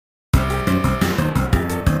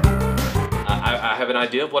an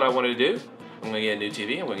idea of what I want to do. I'm gonna get a new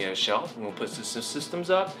TV, I'm gonna get a shelf, I'm gonna put some systems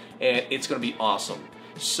up, and it's gonna be awesome.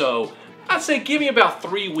 So I'd say give me about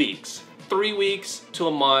 3 weeks. 3 weeks to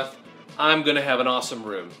a month, I'm gonna have an awesome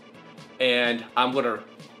room. And I'm gonna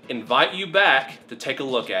invite you back to take a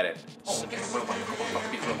look at it.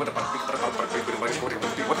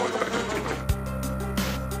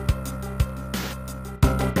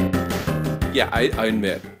 Yeah, I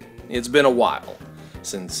admit, it's been a while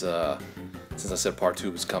since I said part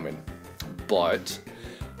 2 was coming. But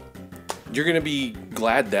you're gonna be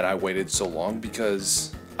glad that I waited so long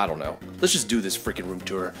because, I don't know. Let's just do this freaking room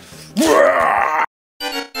tour.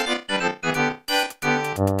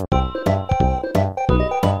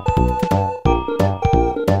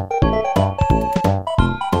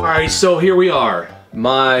 Alright, so here we are.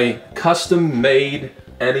 My custom-made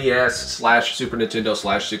NES/Super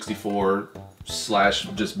Nintendo/64/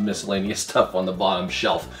 just miscellaneous stuff on the bottom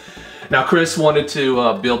shelf. Now Chris wanted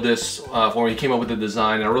to build this for me. He came up with the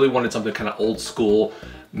design, and I really wanted something kind of old school.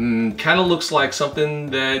 Kind of looks like something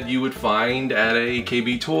that you would find at a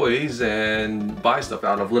KB Toys and buy stuff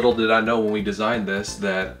out of. Little did I know when we designed this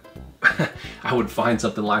that I would find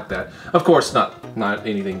something like that. Of course, not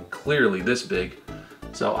anything clearly this big.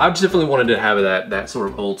 So I definitely wanted to have that sort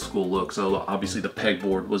of old school look. So obviously the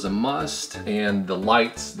pegboard was a must, and the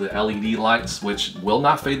lights, the LED lights, which will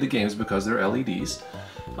not fade the games because they're LEDs,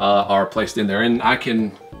 are placed in there. And I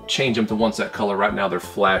can change them to one set color. Right now they're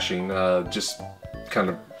flashing, just kind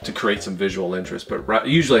of to create some visual interest. But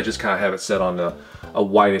usually I just kind of have it set on a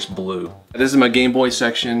whitish blue. This is my Game Boy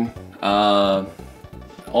section. All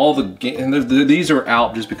the these are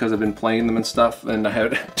out just because I've been playing them and stuff, and I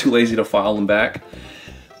had too lazy to file them back.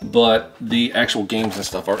 But the actual games and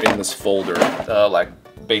stuff are in this folder, like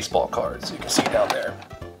baseball cards, you can see down there.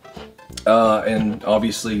 And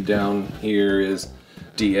obviously down here is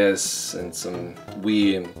DS and some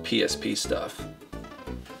Wii and PSP stuff.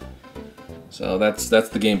 So that's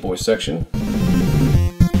the Game Boy section.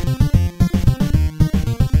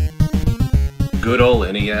 Good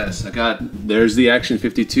old NES. There's the Action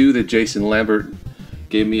 52 that Jason Lambert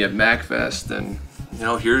gave me at MagFest, and you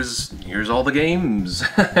know, here's all the games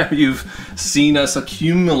you've seen us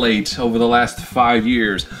accumulate over the last 5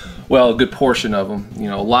 years. Well, a good portion of them. You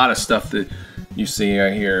know, a lot of stuff that you see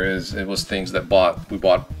right here it was things that we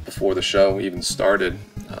bought before the show even started.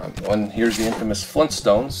 And here's the infamous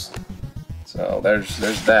Flintstones. So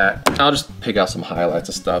there's that. I'll just pick out some highlights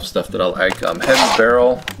of stuff that I like. Heavy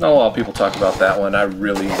Barrel. Not a lot of people talk about that one. I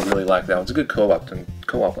really like that one. It's a good co-op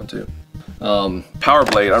one too. Power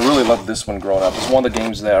Blade. I really loved this one growing up. It's one of the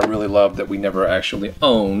games that I really loved that we never actually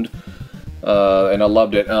owned. And I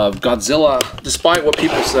loved it. Godzilla. Despite what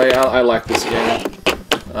people say, I like this game.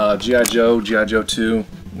 G.I. Joe 2.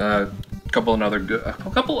 A couple other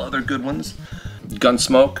good ones.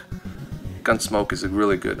 Gunsmoke. Gunsmoke is a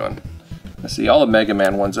really good one. Let's see, all the Mega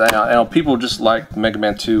Man ones. I know people just like Mega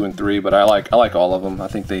Man 2 and 3, but I like all of them. I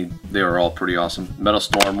think they are all pretty awesome. Metal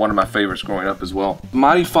Storm, one of my favorites growing up as well.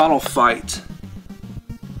 Mighty Final Fight.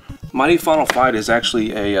 Mighty Final Fight is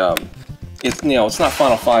actually a it's not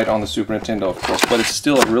Final Fight on the Super Nintendo, of course, but it's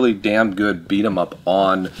still a really damn good beat 'em up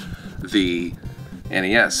on the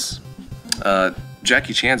NES.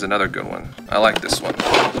 Jackie Chan's another good one. I like this one.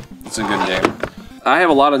 It's a good game. I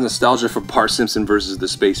have a lot of nostalgia for Bart Simpson versus the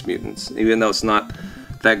Space Mutants. Even though it's not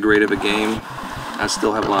that great of a game, I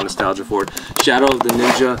still have a lot of nostalgia for it. Shadow of the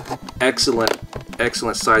Ninja, excellent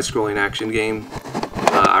side-scrolling action game.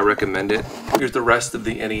 I recommend it. Here's the rest of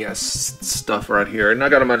the NES stuff right here, and I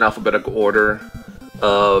got them in alphabetical order.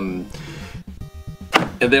 And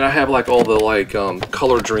then I have like all the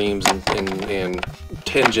Color Dreams and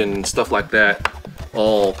Tengen and stuff like that,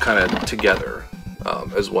 all kind of together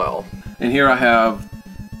as well. And here I have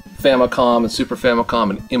Famicom and Super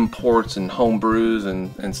Famicom and imports and homebrews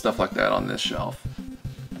and stuff like that on this shelf.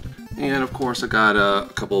 And of course I got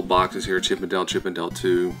a couple of boxes here, Chip 'n Dale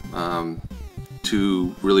 2.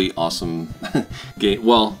 Two really awesome games.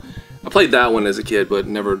 Well, I played that one as a kid, but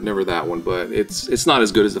never that one. But it's not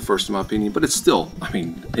as good as the first in my opinion, but it's still, I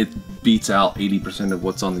mean, it beats out 80% of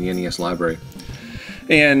what's on the NES library.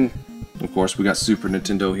 And of course we got Super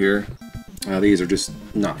Nintendo here. These are just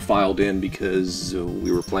not filed in because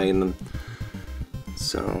we were playing them,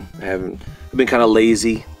 so I've been kind of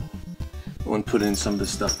lazy. I want to put in some of this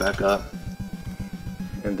stuff back up,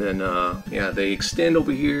 and then yeah, they extend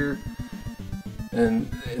over here, and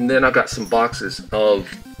then I got some boxes of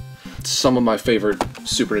some of my favorite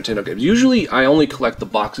Super Nintendo games. Usually I only collect the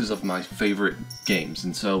boxes of my favorite games,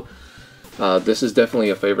 and so this is definitely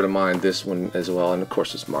a favorite of mine. This one as well, and of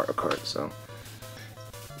course it's Mario Kart. So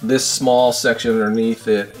this small section underneath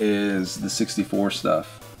it is the 64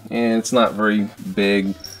 stuff. And it's not very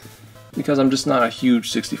big because I'm just not a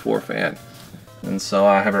huge 64 fan. And so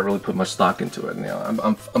I haven't really put much stock into it. Now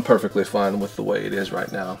I'm perfectly fine with the way it is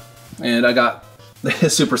right now. And I got the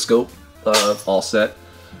Super Scope all set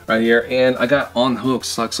right here, and I got on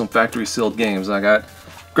hooks like some factory sealed games. I got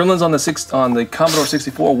Gremlins on the Commodore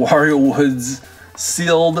 64, Wario Woods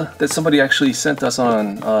sealed that somebody actually sent us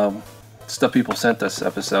on Stuff People Sent Us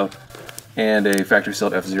episode, and a factory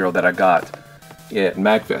sealed F-Zero that I got at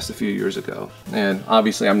MagFest a few years ago. And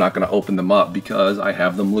obviously I'm not going to open them up because I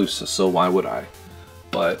have them loose, so why would I?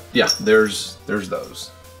 But yeah, there's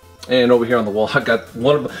those. And over here on the wall, I got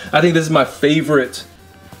one of, I think this is my favorite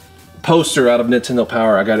poster out of Nintendo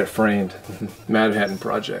Power. I got it framed, Manhattan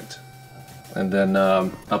Project. And then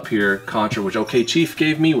up here, Contra, which OK Chief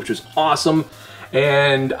gave me, which was awesome.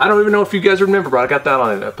 And I don't even know if you guys remember, but I got that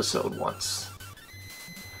on an episode once.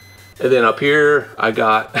 And then up here, I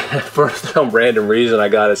got, for some random reason, I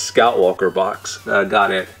got a Scout Walker box that I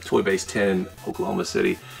got at Toy Base 10 in Oklahoma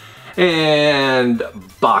City. And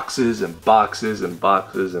boxes and boxes and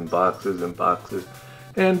boxes and boxes and boxes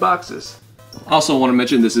and boxes. Also want to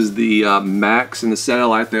mention this is the Max and the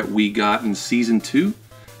Satellite that we got in Season 2,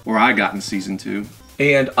 or I got in Season 2.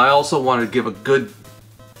 And I also want to give a good,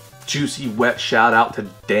 juicy, wet shout out to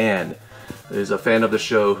Dan, who's a fan of the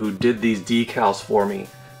show, who did these decals for me.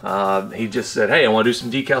 He just said, hey, I want to do some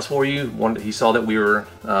decals for you. He saw that we were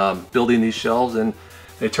building these shelves, and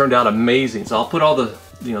they turned out amazing. So I'll put all the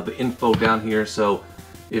the info down here, so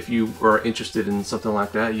if you are interested in something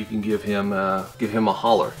like that, you can give him a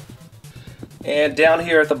holler. And down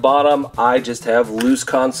here at the bottom, I just have loose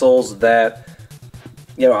consoles that,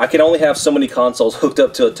 I can only have so many consoles hooked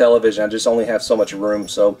up to a television. I just only have so much room.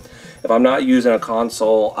 So if I'm not using a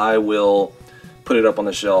console, I will put it up on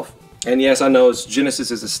the shelf. And yes, I know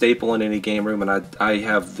Genesis is a staple in any game room, and I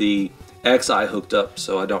have the XI hooked up,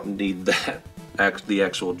 so I don't need that, the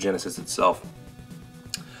actual Genesis itself.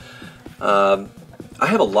 I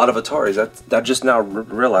have a lot of Ataris. I just now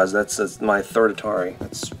realized that's my third Atari.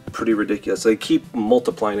 That's pretty ridiculous. They keep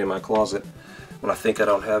multiplying in my closet when I think I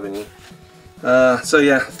don't have any. So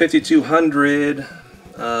yeah, 5200,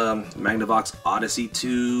 Magnavox Odyssey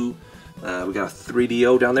 2. We got a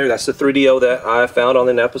 3DO down there. That's the 3DO that I found on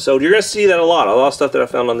an episode. You're gonna see that a lot of stuff that I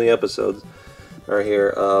found on the episodes right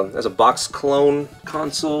here. There's a box clone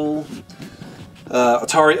console,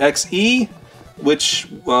 Atari XE, which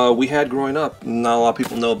we had growing up. Not a lot of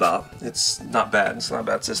people know about. It's not bad. It's not a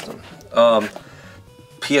bad system.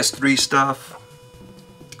 PS3 stuff.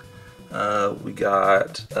 We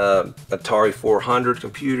got Atari 400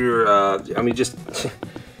 computer. I mean, just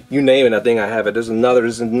you name it, I think I have it. There's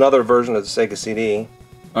another version of the Sega CD.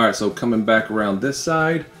 All right, so coming back around this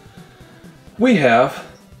side, we have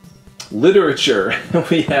literature.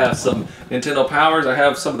 We have some Nintendo Powers. I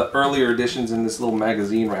have some of the earlier editions in this little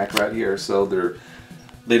magazine rack right here, so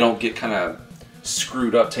they don't get kind of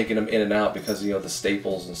screwed up taking them in and out because the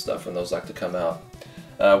staples and stuff, and those like to come out.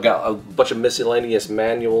 I've got a bunch of miscellaneous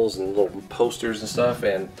manuals and little posters and stuff,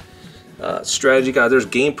 and strategy guides. There's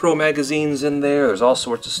GamePro magazines in there. There's all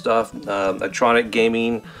sorts of stuff. Electronic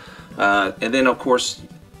gaming, and then of course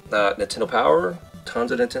Nintendo Power.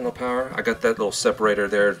 Tons of Nintendo Power. I got that little separator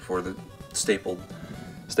there for the stapled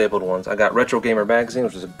ones. I got Retro Gamer magazine,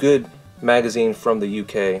 which is a good magazine from the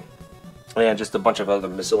UK, and just a bunch of other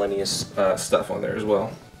miscellaneous stuff on there as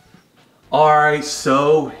well. Alright,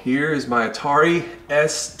 so here is my Atari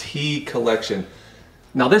ST collection.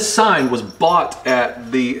 Now this sign was bought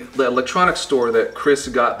at the electronics store that Chris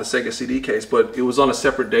got the Sega CD case, but it was on a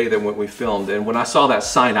separate day than when we filmed. And when I saw that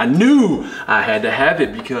sign, I knew I had to have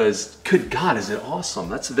it because, good God, is it awesome.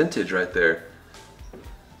 That's vintage right there.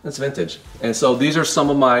 That's vintage. And so these are some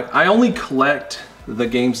of I only collect the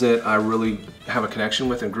games that I really have a connection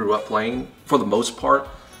with and grew up playing for the most part.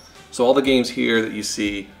 So all the games here that you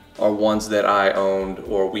see are ones that I owned,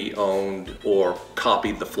 or we owned, or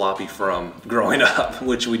copied the floppy from growing up,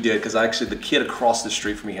 which we did, because actually the kid across the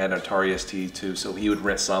street from me had an Atari ST too, so he would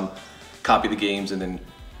rent some, copy the games, and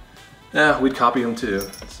then we'd copy them too.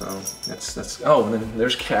 So that's oh, and then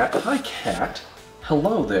there's Cat. Hi Cat.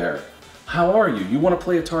 Hello there. How are you? You want to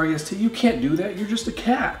play Atari ST? You can't do that. You're just a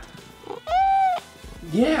cat.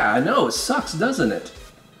 Yeah, I know. It sucks, doesn't it?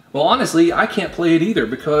 Well, honestly, I can't play it either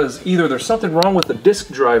because either there's something wrong with the disk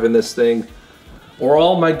drive in this thing, or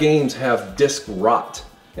all my games have disk rot,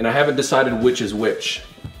 and I haven't decided which is which.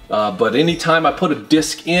 But anytime I put a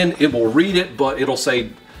disk in, it will read it, but it'll say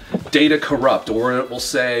data corrupt, or it will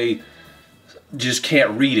say just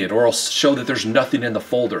can't read it, or it'll show that there's nothing in the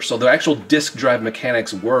folder. So the actual disk drive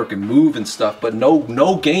mechanics work and move and stuff, but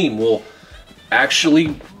no game will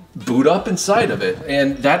actually boot up inside of it.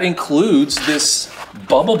 And that includes this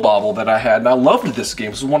Bubble Bobble that I had, and I loved this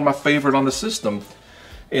game. This was one of my favorite on the system.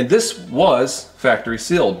 And this was factory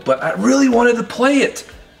sealed, but I really wanted to play it.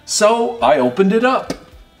 So I opened it up,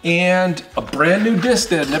 and a brand new disc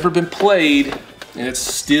that had never been played, and it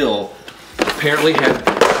still apparently had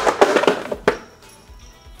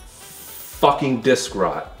fucking disc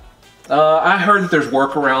rot. I heard that there's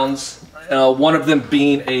workarounds, one of them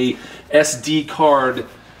being a SD card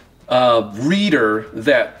reader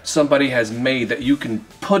that somebody has made that you can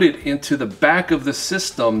put it into the back of the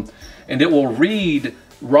system and it will read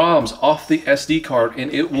ROMs off the SD card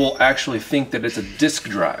and it will actually think that it's a disk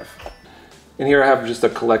drive. And here I have just a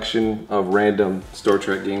collection of random Star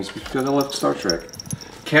Trek games because I love Star Trek.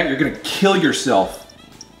 Cat, you're gonna kill yourself.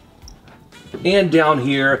 And down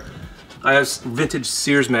here, I have vintage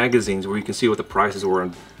Sears magazines where you can see what the prices were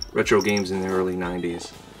on retro games in the early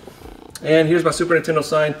 90s. And here's my Super Nintendo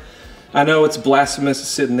sign. I know it's blasphemous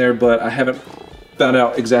sitting there, but I haven't found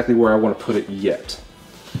out exactly where I want to put it yet.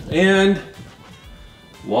 And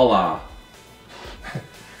voila.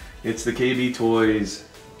 It's the KB Toys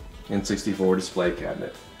N64 display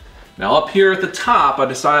cabinet. Now up here at the top, I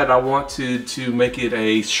decided I want to make it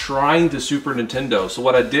a shrine to Super Nintendo. So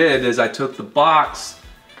what I did is I took the box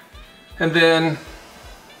and then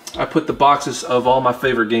I put the boxes of all my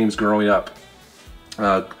favorite games growing up.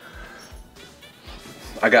 I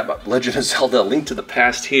got my Legend of Zelda: Link to the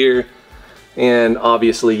Past here, and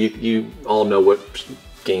obviously you all know what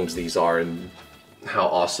games these are and how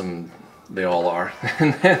awesome they all are.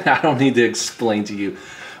 I don't need to explain to you,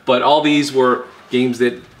 but all these were games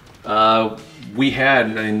that we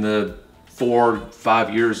had in the 4 or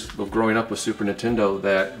 5 years of growing up with Super Nintendo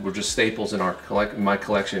that were just staples in my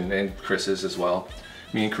collection, and Chris's as well.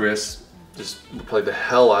 Me and Chris just played the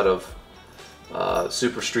hell out of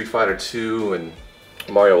Super Street Fighter 2 and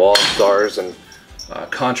Mario All-Stars and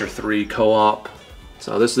Contra 3 co-op.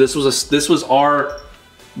 So this was our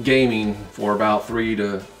gaming for about 3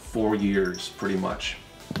 to 4 years, pretty much.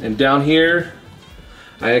 And down here,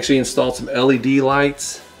 I actually installed some LED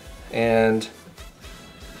lights, and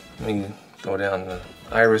let me go down the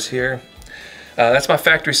iris here. That's my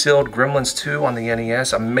factory sealed Gremlins 2 on the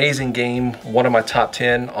NES. Amazing game, one of my top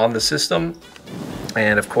 10 on the system.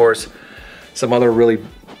 And of course, some other really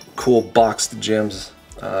cool boxed gems.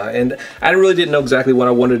 And I really didn't know exactly what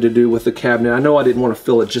I wanted to do with the cabinet. I know I didn't want to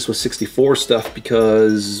fill it just with 64 stuff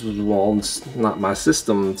because, well, it's not my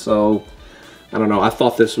system. So, I don't know. I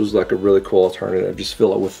thought this was like a really cool alternative. Just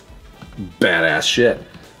fill it with badass shit.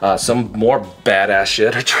 Some more badass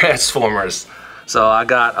shit are Transformers. So I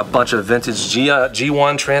got a bunch of vintage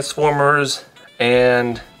G1 Transformers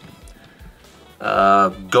and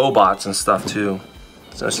GoBots and stuff too.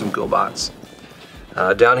 So there's some GoBots.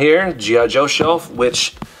 Down here, G.I. Joe shelf,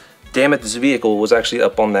 which, damn it, this vehicle was actually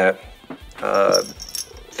up on that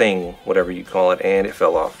thing, whatever you call it, and it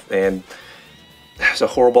fell off. And it's a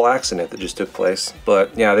horrible accident that just took place.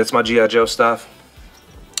 But yeah, that's my G.I. Joe stuff.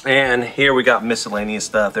 And here we got miscellaneous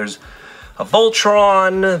stuff. There's a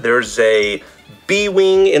Voltron, there's a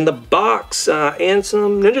B-Wing in the box, and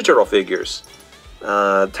some Ninja Turtle figures.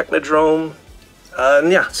 Technodrome.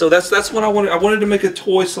 And yeah, so that's what I wanted. I wanted to make a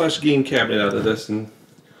toy / game cabinet out of this, and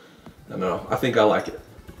I don't know, I think I like it.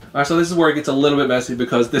 Alright, so this is where it gets a little bit messy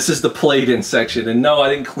because this is the played-in section, and no, I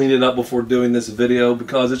didn't clean it up before doing this video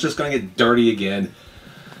because it's just going to get dirty again.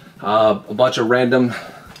 A bunch of random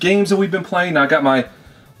games that we've been playing. Now, I got my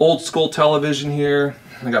old school television here,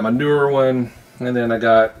 I got my newer one, and then I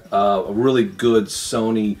got a really good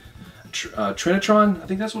Sony Trinitron, I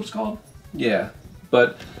think that's what it's called? Yeah,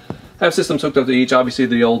 but I have systems hooked up to each. Obviously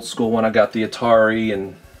the old school one, I got the Atari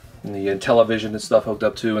and the television and stuff hooked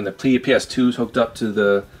up to, and the PS2's hooked up to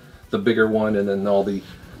the bigger one, and then all the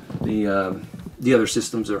other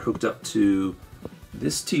systems are hooked up to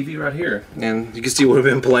this TV right here. And you can see what we've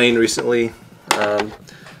been playing recently.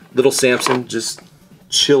 Little Samson just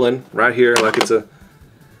chilling right here like it's a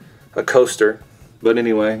coaster. But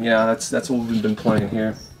anyway, yeah, that's what we've been playing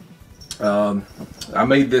here. I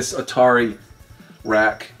made this Atari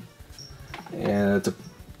rack and to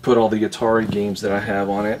put all the Atari games that I have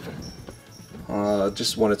on it.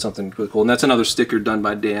 Just wanted something really cool. And that's another sticker done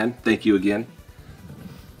by Dan. Thank you again.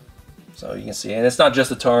 So you can see, and it's not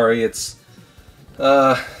just Atari, it's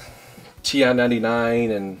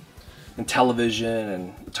TI-99 and television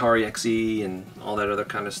and Atari XE and all that other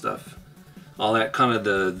kind of stuff. All that kind of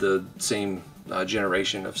the same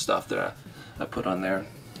generation of stuff that I put on there.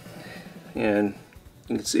 And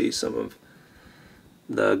you can see some of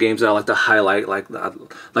the games that I like to highlight, like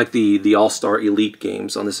the All-Star Elite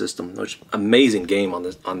games on the system. Which amazing game on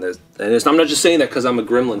this. And I'm not just saying that because I'm a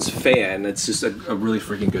Gremlins fan. It's just a really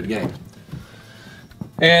freaking good game.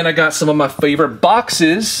 And I got some of my favorite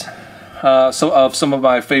boxes. Of some of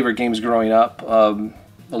my favorite games growing up. A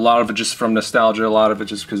lot of it just from nostalgia. A lot of it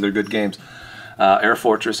just because they're good games. Air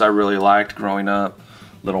Fortress I really liked growing up.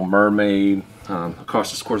 Little Mermaid. Of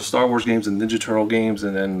course, the Star Wars games and Ninja Turtle games,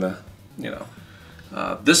 and then you know.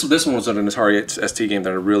 This one was an Atari ST game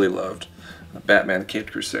that I really loved, Batman: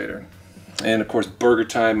 Caped Crusader, and of course Burger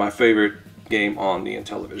Time, my favorite game on the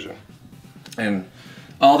Intellivision. And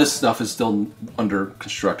all this stuff is still under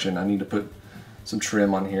construction. I need to put some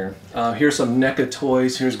trim on here. Here's some NECA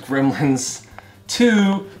toys. Here's Gremlins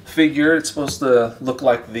 2 figure. It's supposed to look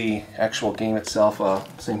like the actual game itself.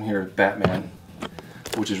 Same here with Batman,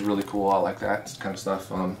 which is really cool. I like that kind of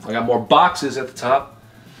stuff. I got more boxes at the top.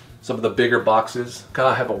 Some of the bigger boxes.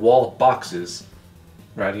 I have a wall of boxes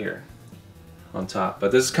right here on top.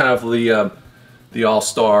 But this is kind of the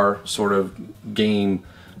all-star sort of game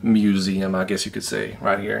museum, I guess you could say,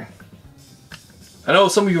 right here. I know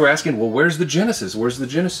some of you are asking, well, where's the Genesis? Where's the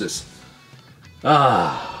Genesis?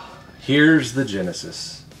 Here's the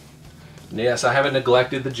Genesis. Yes, I haven't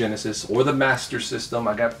neglected the Genesis or the Master System.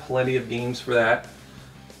 I got plenty of games for that.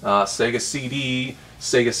 Sega CD,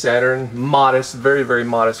 Sega Saturn, modest, very, very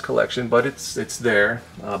modest collection, but it's there.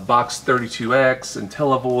 Box 32X,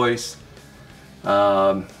 IntelliVoice,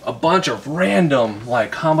 a bunch of random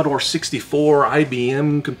like Commodore 64,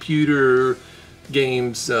 IBM computer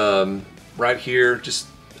games right here. Just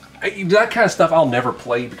that kind of stuff I'll never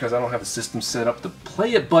play because I don't have a system set up to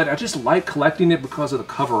play it, but I just like collecting it because of the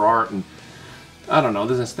cover art and I don't know,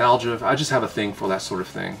 the nostalgia. I just have a thing for that sort of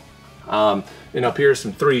thing. And up here's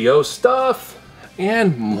some 3DO stuff.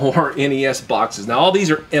 And more NES boxes. Now all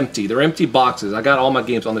these are empty. They're empty boxes. I got all my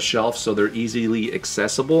games on the shelf so they're easily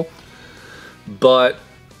accessible. But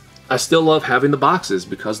I still love having the boxes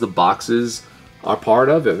because the boxes are part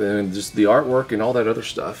of it and just the artwork and all that other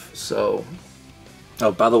stuff. So,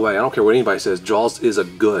 oh, by the way, I don't care what anybody says, Jaws is a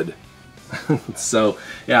good. So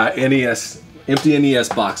yeah, NES, empty NES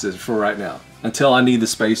boxes for right now. Until I need the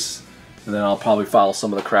space, and then I'll probably file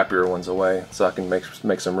some of the crappier ones away so I can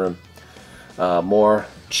make some room. More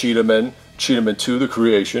Cheetahman 2, The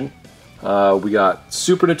Creation. We got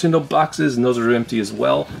Super Nintendo boxes, and those are empty as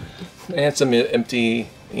well. And some empty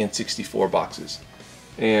N64 boxes.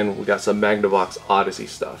 And we got some Magnavox Odyssey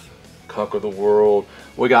stuff. Conquer the World.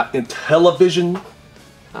 We got Intellivision.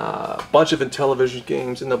 A bunch of Intellivision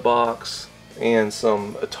games in the box. And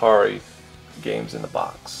some Atari games in the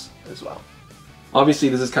box as well. Obviously,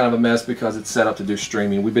 this is kind of a mess because it's set up to do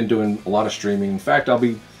streaming. We've been doing a lot of streaming. In fact, I'll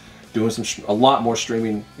be doing a lot more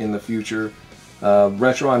streaming in the future.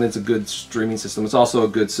 Retron is a good streaming system. It's also a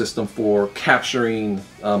good system for capturing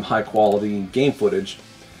high quality game footage.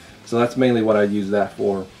 So that's mainly what I use that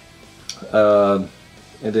for. And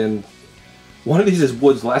then one of these is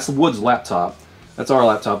Wood's. That's Wood's laptop. That's our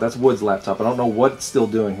laptop. That's Wood's laptop. I don't know what it's still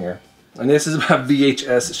doing here. And this is my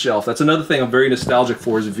VHS shelf. That's another thing I'm very nostalgic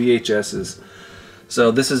for is VHSs. So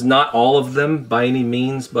this is not all of them by any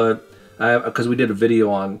means, but because we did a video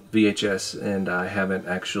on VHS and I haven't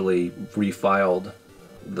actually refiled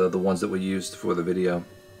the ones that we used for the video.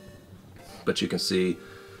 But you can see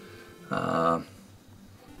that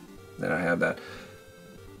I have that.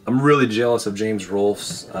 I'm really jealous of James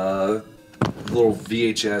Rolfe's little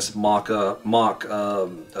VHS mock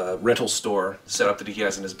rental store setup that he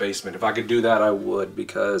has in his basement. If I could do that, I would,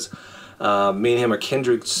 because me and him are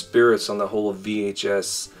kindred spirits on the whole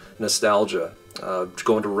VHS nostalgia.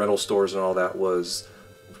 Going to rental stores and all that was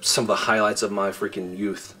some of the highlights of my freaking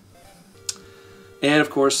youth. And of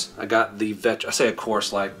course, I got the I say of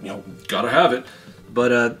course, like, you know, gotta have it.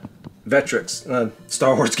 But Vectrex,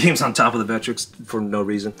 Star Wars games on top of the Vectrex for no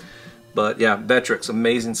reason. But yeah, Vectrex,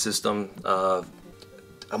 amazing system. A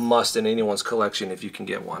must in anyone's collection if you can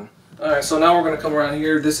get one. Alright, so now we're going to come around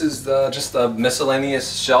here. This is just a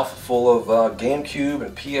miscellaneous shelf full of GameCube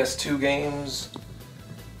and PS2 games.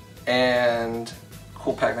 And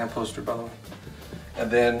cool Pac-Man poster, by the way.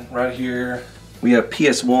 And then right here we have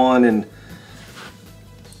PS1 and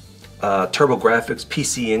TurboGrafx,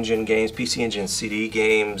 PC Engine games, PC Engine CD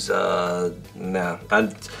games. Nah, I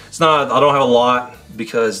don't have a lot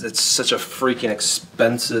because it's such a freaking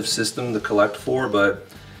expensive system to collect for, but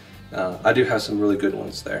I do have some really good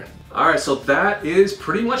ones there. Alright, so that is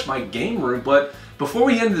pretty much my game room, but before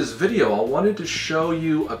we end this video, I wanted to show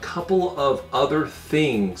you a couple of other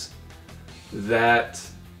things that,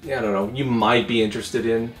 yeah, I don't know, you might be interested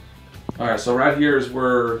in. Alright, so right here is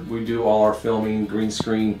where we do all our filming, green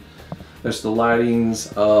screen, There's the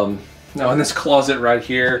lightings. Now in this closet right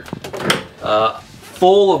here,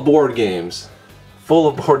 full of board games. Full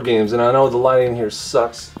of board games, and I know the lighting here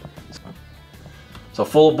sucks. So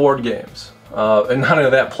full of board games. And not only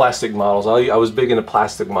that, plastic models. I was big into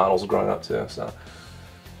plastic models growing up too. So,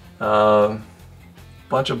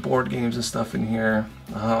 bunch of board games and stuff in here.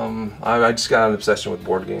 I just got an obsession with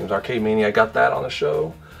board games. Arcade Mania, I got that on the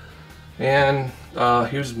show. And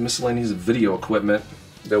here's miscellaneous video equipment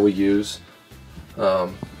that we use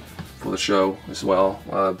for the show as well.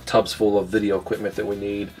 Tubs full of video equipment that we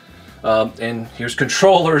need. And here's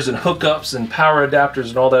controllers and hookups and power adapters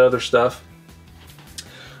and all that other stuff.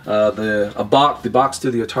 The box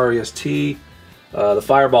to the Atari ST, the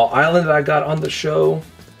Fireball Island that I got on the show,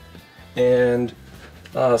 and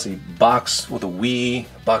let's see, box with a Wii,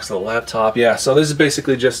 box to the laptop. Yeah, so this is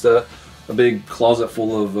basically just a big closet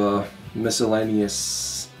full of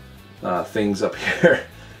miscellaneous things up here.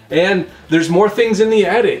 And there's more things in the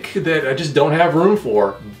attic that I just don't have room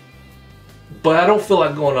for, but I don't feel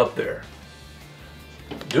like going up there.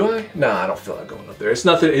 Do I? No, I don't feel like going up there. It's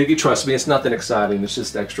nothing, trust me, it's nothing exciting. It's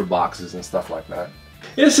just extra boxes and stuff like that.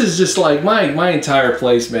 This is just like my entire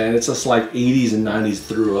place, man. It's just like 80s and 90s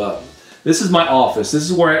threw up. This is my office. This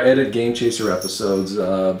is where I edit Game Chaser episodes.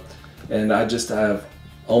 And I just have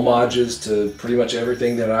homages to pretty much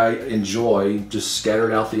everything that I enjoy, just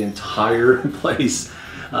scattered out the entire place.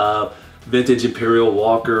 Vintage Imperial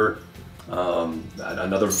Walker,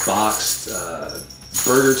 another boxed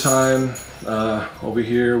Burger Time. Over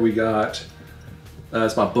here we got,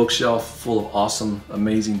 that's my bookshelf full of awesome,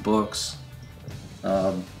 amazing books.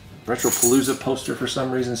 Retropalooza poster for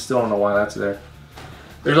some reason, still don't know why that's there.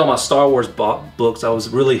 There's all my Star Wars books. I was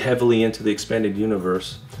really heavily into the expanded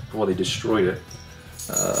universe before they destroyed it.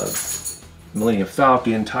 Millennium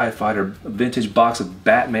Falcon, TIE Fighter, a vintage box of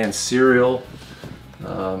Batman cereal.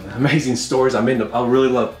 Amazing stories. I really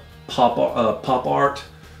love pop art.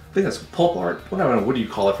 I think that's pulp art. What do you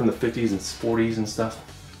call it? From the 50s and 40s and stuff.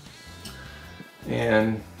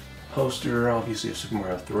 And poster, obviously, of Super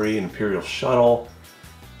Mario 3 and Imperial Shuttle.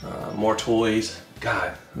 More toys.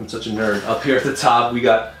 God, I'm such a nerd. Up here at the top, we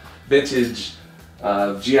got vintage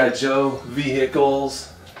G.I. Joe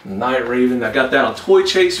vehicles, Night Raven. I got that on Toy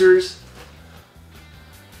Chasers.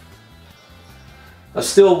 I'm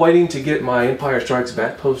still waiting to get my Empire Strikes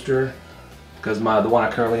Back poster because the one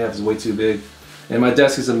I currently have is way too big. And my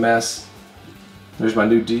desk is a mess. There's my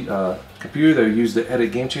new computer that I use to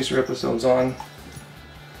edit Game Chaser episodes on.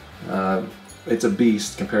 It's a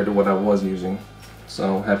beast compared to what I was using.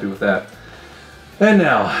 So happy with that. And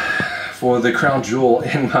now for the crown jewel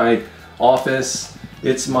in my office.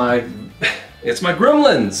 It's my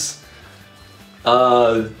Gremlins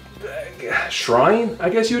shrine, I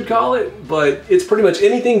guess you would call it. But it's pretty much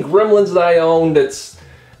anything Gremlins that I own that's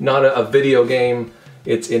not a video game,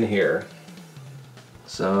 it's in here.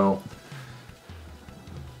 So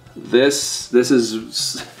this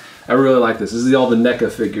is, I really like this. This is all the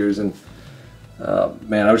NECA figures, and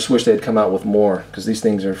man, I just wish they had come out with more because these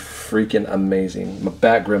things are freaking amazing. My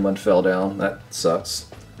Bat Gremlin fell down. That sucks.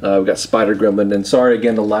 We've got Spider Gremlin, and sorry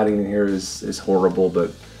again, the lighting in here is horrible,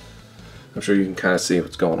 but I'm sure you can kind of see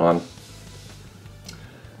what's going on.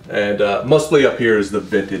 And mostly up here is the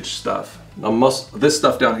vintage stuff. Now this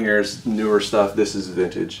stuff down here is newer stuff. This is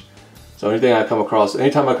vintage. So anything I come across,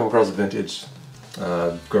 anytime I come across vintage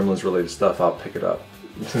Gremlins related stuff, I'll pick it up.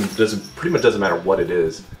 Pretty much doesn't matter what it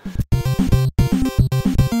is.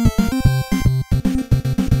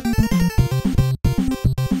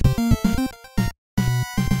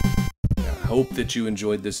 I hope that you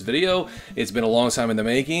enjoyed this video. It's been a long time in the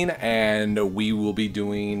making, and we will be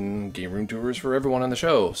doing game room tours for everyone on the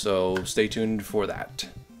show, so stay tuned for that.